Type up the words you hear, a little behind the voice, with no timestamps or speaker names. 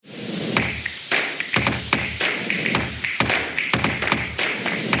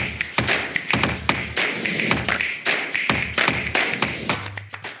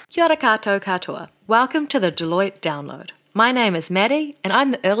Kia ora koutou katoa. Welcome to the Deloitte Download. My name is Maddie and I'm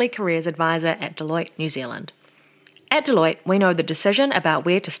the Early Careers Advisor at Deloitte New Zealand. At Deloitte, we know the decision about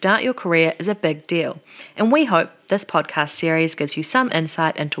where to start your career is a big deal, and we hope this podcast series gives you some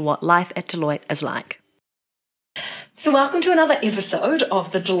insight into what life at Deloitte is like. So welcome to another episode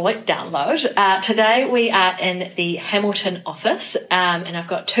of the Deloitte Download. Today we are in the Hamilton office and I've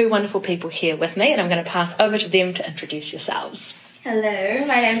got two wonderful people here with me and I'm going to pass over to them to introduce yourselves. Hello,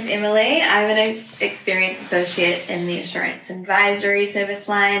 my name's Emily. I'm an experienced associate in the Assurance Advisory service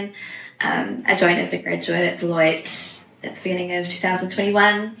line. I joined as a graduate at Deloitte at the beginning of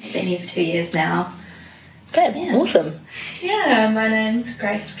 2021. I've been here for 2 years now. Good, yeah. Awesome. Yeah, my name's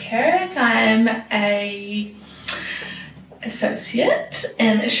Grace Carrick. I'm a associate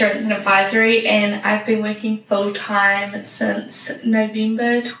in Assurance and Advisory, and I've been working full-time since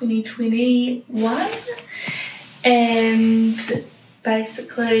November 2021. And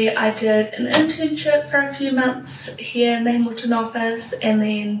basically I did an internship for a few months here in the Hamilton office and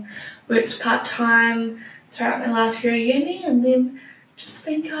then worked part-time throughout my last year of uni and then just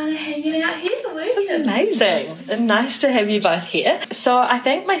been kind of hanging out here working. Amazing. Nice to have you both here. So I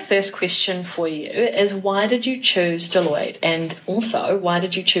think my first question for you is, why did you choose Deloitte, and also why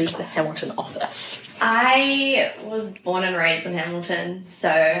did you choose the Hamilton office? I was born and raised in Hamilton, so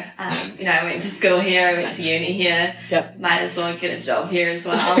I went to school here, I went to uni here. Yep. Might as well get a job here as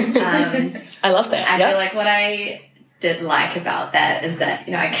well. I love that. I feel like what I did like about that is that,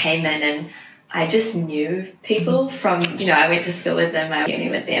 I came in and I just knew people from, I went to school with them, I went to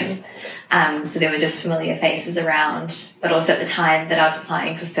uni with them. So there were just familiar faces around. But also at the time that I was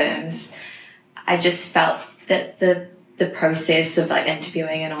applying for firms, I just felt that the process of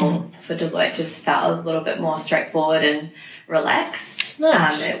interviewing and all for Deloitte just felt a little bit more straightforward and relaxed.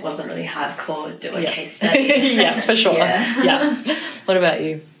 Nice. It wasn't really hardcore, do a case study. Yeah, for sure. Yeah. What about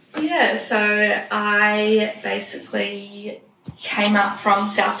you? Yeah, so I basically came up from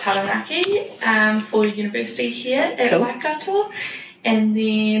South Taranaki for university here at Waikato, and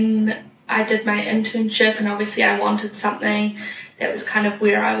then I did my internship, and obviously I wanted something that was kind of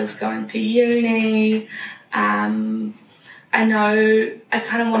where I was going to uni. I know I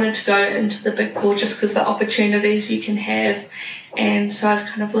kind of wanted to go into the Big Four just because the opportunities you can have, and so I was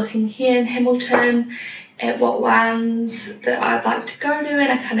kind of looking here in Hamilton at what ones that I'd like to go to,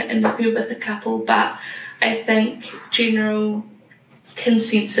 and I kind of interviewed with a couple, but I think general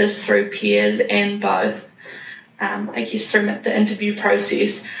consensus through peers and both, I guess through the interview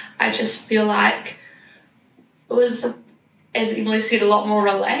process, I just feel like it was, as Emily said, a lot more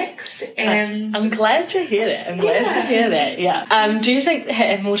relaxed. And I'm glad to hear that. Yeah. Do you think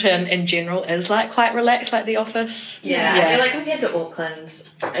Hamilton in general is quite relaxed, like the office? Yeah. I feel like compared to Auckland,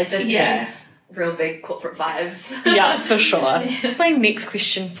 it just seems real big corporate vibes. Yeah, for sure. My next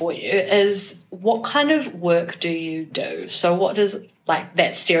question for you is, what kind of work do you do? So what does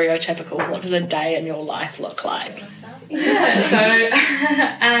that stereotypical, what does a day in your life look like? Yeah, so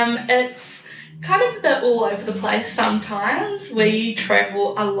it's kind of a bit all over the place sometimes. We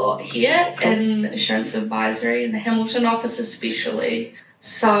travel a lot here in Assurance Advisory, in the Hamilton office especially.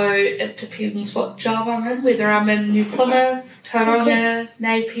 So it depends what job I'm in, whether I'm in New Plymouth, Tauranga,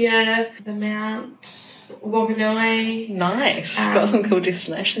 Napier, the Mount, Wanganui. Nice. Got some cool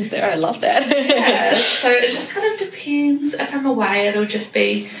destinations there. I love that. Yeah, so it just kind of depends. If I'm away, it'll just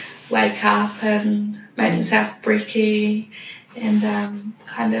be wake up and make myself brekkie and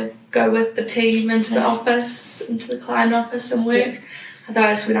kind of go with the team into the office, into the client office and work. Yeah.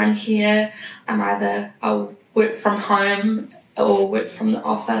 Otherwise, when I'm here, I'll work from home or work from the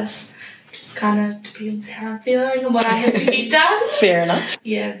office. Just kind of depends how I'm feeling and what I have to get done. Fair enough.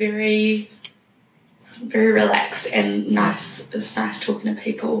 Yeah, very, very relaxed and nice. It's nice talking to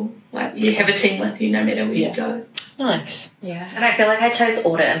people. You have a team with you no matter where you go. Nice. Yeah, and I feel like I chose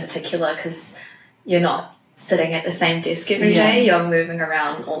audit in particular because you're not sitting at the same desk every day. You're moving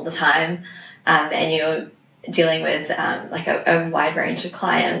around all the time, and you're dealing with a wide range of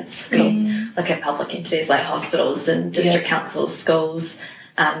clients. Look at public entities like hospitals and district councils, schools,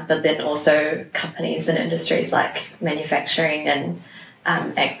 but then also companies and industries like manufacturing and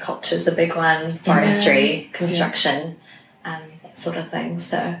agriculture is a big one, forestry, construction, that sort of thing.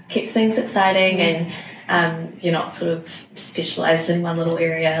 So keeps things exciting and you're not sort of specialised in one little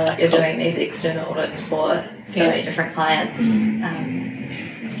area, you're doing these external audits for so many different clients.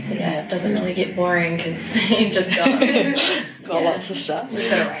 So it doesn't really get boring because you've just got lots of stuff. You've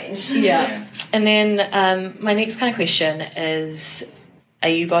got a range. Yeah. And then my next kind of question is, are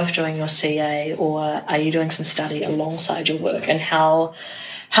you both doing your CA or are you doing some study alongside your work, and how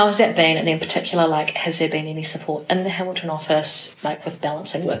How has that been? And in particular, like, has there been any support in the Hamilton office, like with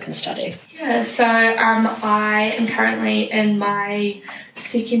balancing work and study? Yeah, so I am currently in my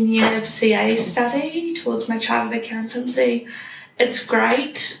second year of CA study towards my chartered accountancy. It's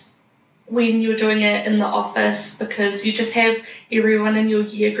great when you're doing it in the office because you just have everyone in your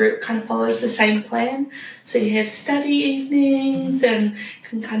year group kind of follows the same plan. So you have study evenings and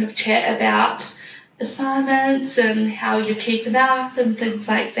can kind of chat about assignments and how you're keeping up and things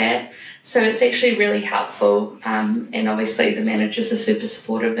like that. So it's actually really helpful, and obviously the managers are super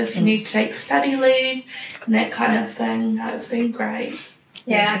supportive if you need to take study leave and that kind of thing. It's been great.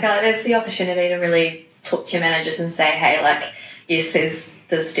 Yeah, I feel like there's the opportunity to really talk to your managers and say, hey, like, yes, there's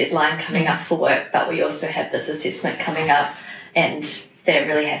this deadline coming up for work, but we also have this assessment coming up, and they're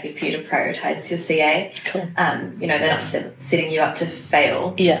really happy for you to prioritise your CA. Cool. You know, they're not setting you up to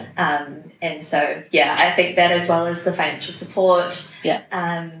fail. Yeah. And so, yeah, I think that as well as the financial support,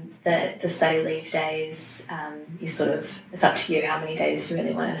 the study leave days, you sort of, it's up to you how many days you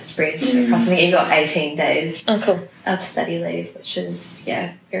really want to spread across. I think you've got 18 days of study leave, which is,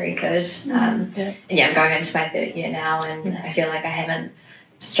 very good. And I'm going into my third year now, and I feel like I haven't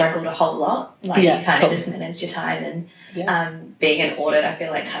struggled a whole lot. Like, you kind of just manage your time, and being in audit, I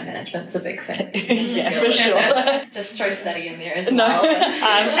feel like time management's a big thing. For sure. Just throw study in there as well.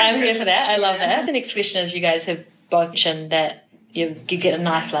 I'm here for that. I love that. The next question is, you guys have both mentioned that you get a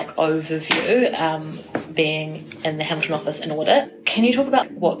nice overview being in the Hamilton office in audit. Can you talk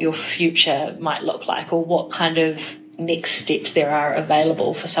about what your future might look like, or what kind of next steps there are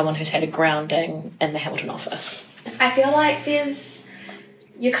available for someone who's had a grounding in the Hamilton office? I feel like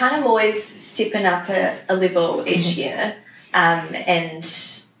you're kind of always stepping up a level each year, and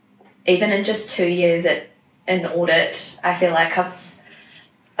even in just 2 years in audit, I feel like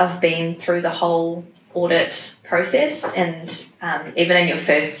I've been through the whole audit process, and even in your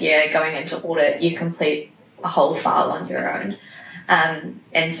first year going into audit, you complete a whole file on your own.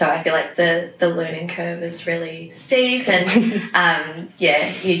 And so I feel like the learning curve is really steep, and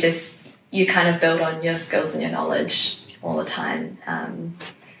you kind of build on your skills and your knowledge all the time.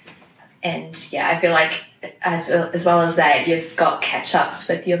 I feel like as well as that, you've got catch-ups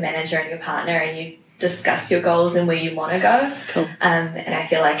with your manager and your partner, and you discuss your goals and where you want to go. Cool. And I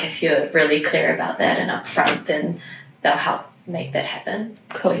feel like if you're really clear about that and upfront, then they'll help make that happen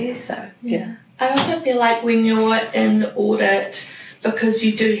for you. So yeah. I also feel like when you're in audit, because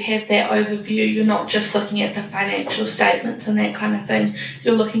you do have that overview, you're not just looking at the financial statements and that kind of thing.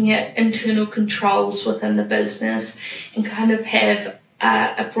 You're looking at internal controls within the business and kind of have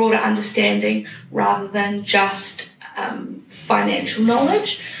a broader understanding rather than just financial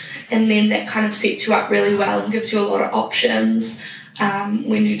knowledge. And then that kind of sets you up really well and gives you a lot of options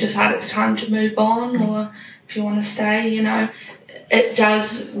when you decide it's time to move on, or if you want to stay, you know. It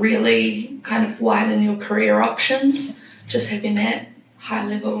does really kind of widen your career options, just having that high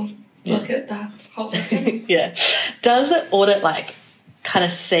level look at the whole business. Yeah. Does audit kind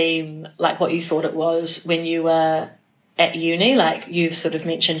of seem like what you thought it was when you were at uni? Like, you've sort of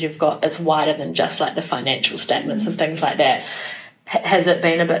mentioned it's wider than just like the financial statements and things like that. Has it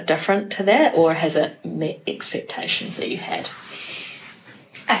been a bit different to that, or has it met expectations that you had?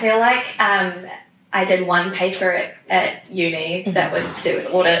 I feel like I did one paper at uni that was to do with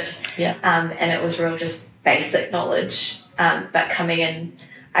audit, and it was real just basic knowledge. But coming in,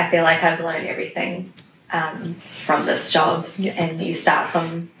 I feel like I've learned everything from this job, and you start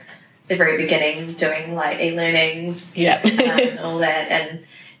from the very beginning doing like e-learnings and all that, and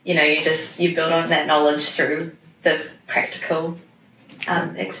you know, you build on that knowledge through the practical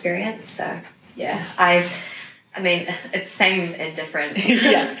experience. So yeah, I mean, it's same and different.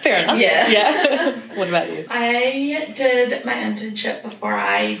 Yeah, fair enough. Yeah. What about you? I did my internship before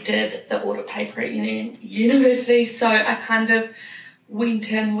I did the audit paper at university, so I kind of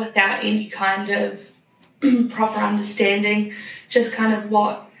went in without any kind of proper understanding, just kind of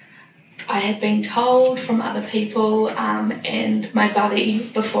what I had been told from other people and my buddy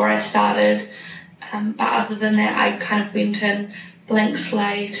before I started. But other than that, I kind of went in blank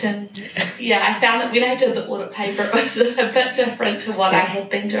slate, and I found that when I did the audit paper, it was a bit different to what I had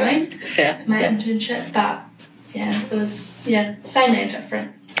been doing. My internship, but it was same and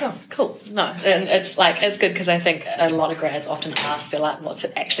different. Oh, cool. No, and it's good because I think a lot of grads often ask, they're like, what's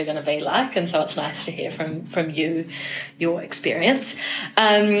it actually going to be like? And so it's nice to hear from you, your experience.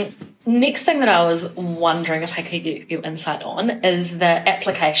 Next thing that I was wondering if I could get your insight on is the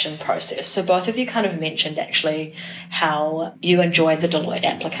application process. So both of you kind of mentioned actually how you enjoyed the Deloitte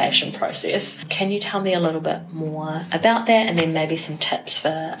application process. Can you tell me a little bit more about that, and then maybe some tips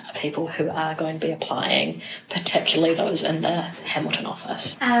for people who are going to be applying, particularly those in the Hamilton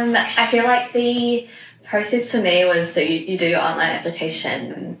office? I feel like the process for me was, so you do your online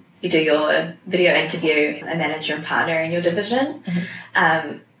application, you do your video interview, a manager and partner in your division.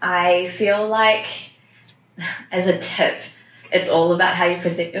 I feel like, as a tip, it's all about how you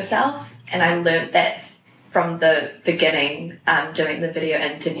present yourself. And I learned that from the beginning, doing the video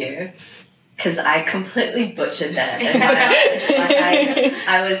interview, because I completely butchered that in my mind. Like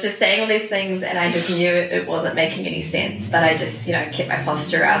I was just saying all these things and I just knew it wasn't making any sense. But I just, kept my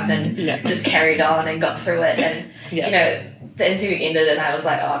posture up and just carried on and got through it. And, the interview ended and I was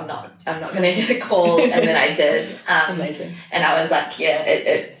like, oh, I'm not going to get a call. And then I did. Amazing. And I was like,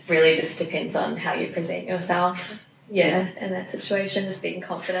 it really just depends on how you present yourself. Yeah, in that situation, just being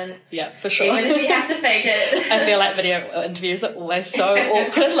confident. Yeah, for sure. Even if you have to fake it. I feel like video interviews are always so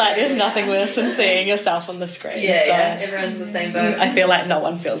awkward. Like, there's nothing worse than seeing yourself on the screen. Yeah, everyone's in the same boat. I feel like no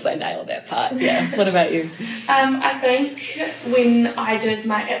one feels they nailed that part. Yeah. What about you? I think when I did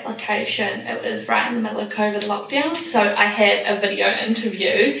my application, it was right in the middle of COVID lockdown. So I had a video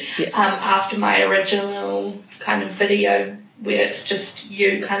interview after my original kind of video where it's just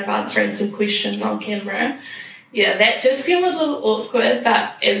you kind of answering some questions on camera. Yeah, that did feel a little awkward,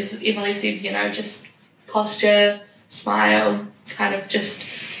 but as Emily said, just posture, smile, kind of just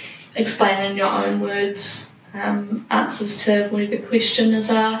explain in your own words answers to whatever question is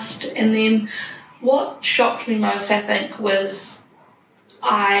asked. And then what shocked me most, I think, was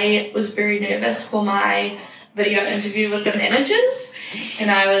I was very nervous for my video interview with the managers, and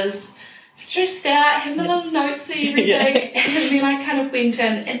I was stressed out, had my little notes and everything, and then I kind of went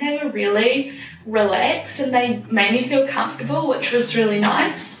in and they were really relaxed and they made me feel comfortable, which was really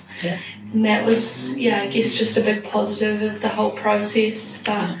nice. And that was I guess just a big positive of the whole process.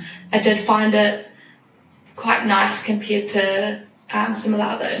 But I did find it quite nice compared to some of the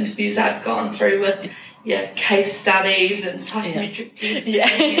other interviews I'd gone through with case studies and psychometric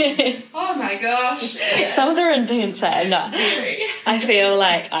testing. Oh my gosh. Some of them are intense, no. I feel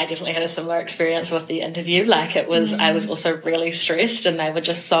like I definitely had a similar experience with the interview. Like it was, I was also really stressed and they were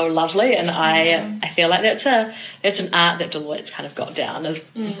just so lovely. And I feel like that's an art that Deloitte's kind of got down, is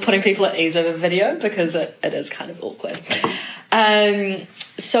putting people at ease over video, because it is kind of awkward.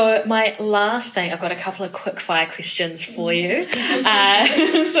 So my last thing, I've got a couple of quick fire questions for you.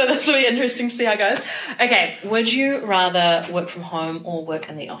 So this will be interesting to see how it goes. Okay, would you rather work from home or work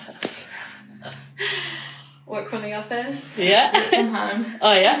in the office? Work from the office. Work from home.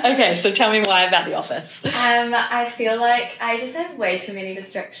 Oh yeah? Okay, so tell me why about the office. I feel like I just have way too many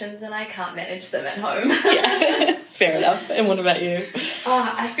distractions and I can't manage them at home. Fair enough. And what about you?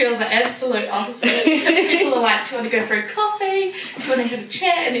 Oh, I feel the absolute opposite. People are like, do you want to go for a coffee? Do you want to have a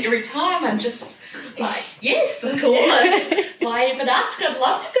chat? And every time I'm just like, yes, of course. Why even ask? I'd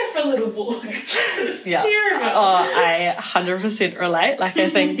love to go for a little walk. It's terrible. Oh, I 100% relate. Like, I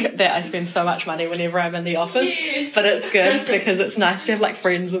think that I spend so much money whenever I'm in the office, but it's good because it's nice to have like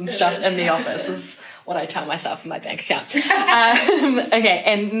friends and stuff in the office. Is what I tell myself in my bank account. Okay,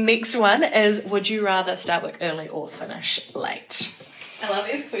 and next one is, would you rather start work early or finish late? I love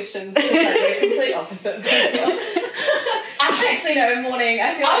these questions. It's like they're complete opposites. Morning.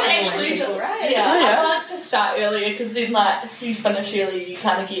 I feel like morning people, right? I like to start earlier because then, like, if you finish early, you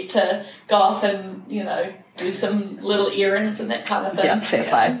kind of get to go off and, do some little errands and that kind of thing. Yeah, fair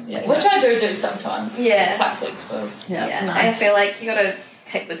play. Yeah, which I do sometimes. Yeah. Quite flexible. Yeah. Nice. I feel like you got to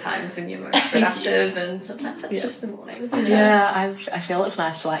pick the times when you're most productive, and sometimes it's just the morning. Yeah, I feel it's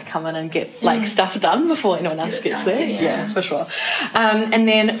nice to like come in and get like stuff done before anyone else gets there. Yeah, for sure. And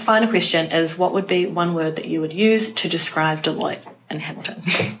then final question is, what would be one word that you would use to describe Deloitte in Hamilton?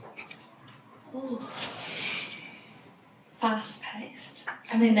 Fast-paced.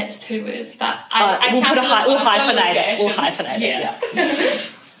 I mean, that's 2 words, but we'll hyphenate it. We'll hyphenate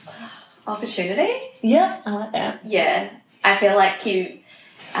it. Opportunity? Yeah, I like that. Yeah. I feel like you,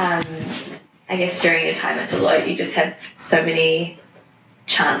 I guess during your time at Deloitte, you just have so many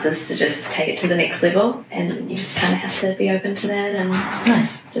chances to just take it to the next level, and you just kind of have to be open to that and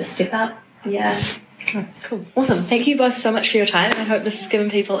just step up. Yeah. Oh, cool. Awesome. Thank you both so much for your time. I hope this has given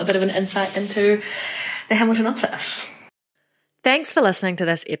people a bit of an insight into the Hamilton office. Thanks for listening to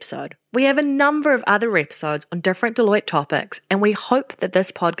this episode. We have a number of other episodes on different Deloitte topics, and we hope that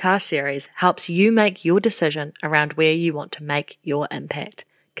this podcast series helps you make your decision around where you want to make your impact.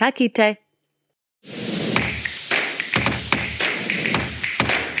 Ka kite.